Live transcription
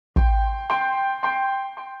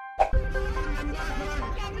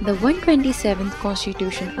The 127th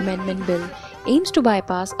Constitution Amendment Bill aims to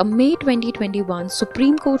bypass a May 2021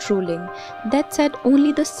 Supreme Court ruling that said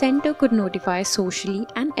only the centre could notify socially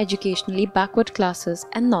and educationally backward classes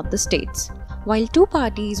and not the states. While two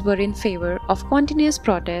parties were in favour of continuous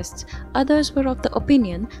protests, others were of the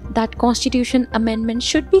opinion that Constitution amendment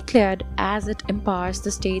should be cleared as it empowers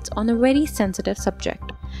the states on a very sensitive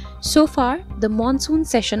subject. So far, the monsoon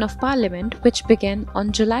session of Parliament, which began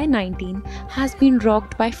on July 19, has been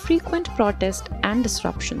rocked by frequent protests and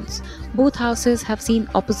disruptions. Both houses have seen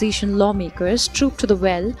opposition lawmakers troop to the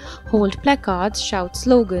well, hold placards, shout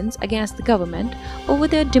slogans against the government over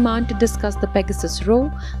their demand to discuss the Pegasus Row,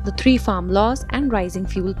 the three farm laws, and rising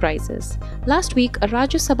fuel prices. Last week, a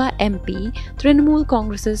Rajya Sabha MP, Trinamool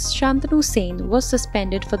Congress's Shantanu Sen, was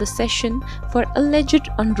suspended for the session for alleged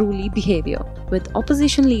unruly behaviour, with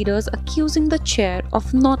opposition leaders accusing the chair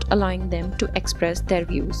of not allowing them to express their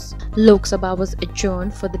views. Lok Sabha was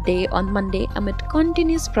adjourned for the day on Monday amid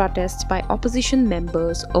continuous protests by opposition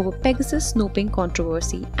members over Pegasus snooping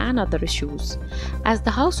controversy and other issues. As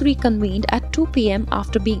the House reconvened at 2 p.m.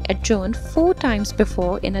 after being adjourned 4 times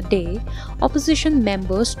before in a day, opposition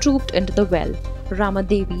members trooped into the well. Rama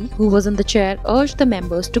Devi, who was in the chair, urged the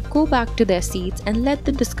members to go back to their seats and let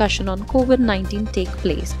the discussion on COVID-19 take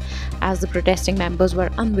place. As the protesting members were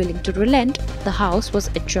unwilling to relent, the House was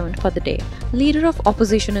adjourned for the day. Leader of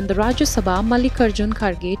opposition in the Rajya Sabha, Mallikarjun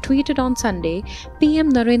Kharge, tweeted on Sunday,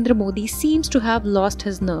 PM Narendra Modi seems to have lost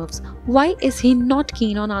his nerves. Why is he not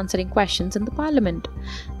keen on answering questions in the parliament?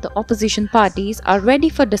 The opposition parties are ready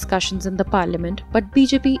for discussions in the parliament, but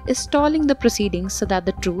BJP is stalling the proceedings so that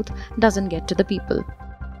the truth doesn't get to the people.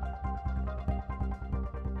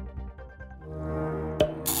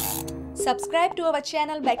 Subscribe to our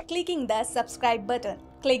channel by clicking the subscribe button.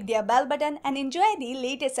 Click the bell button and enjoy the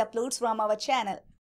latest uploads from our channel.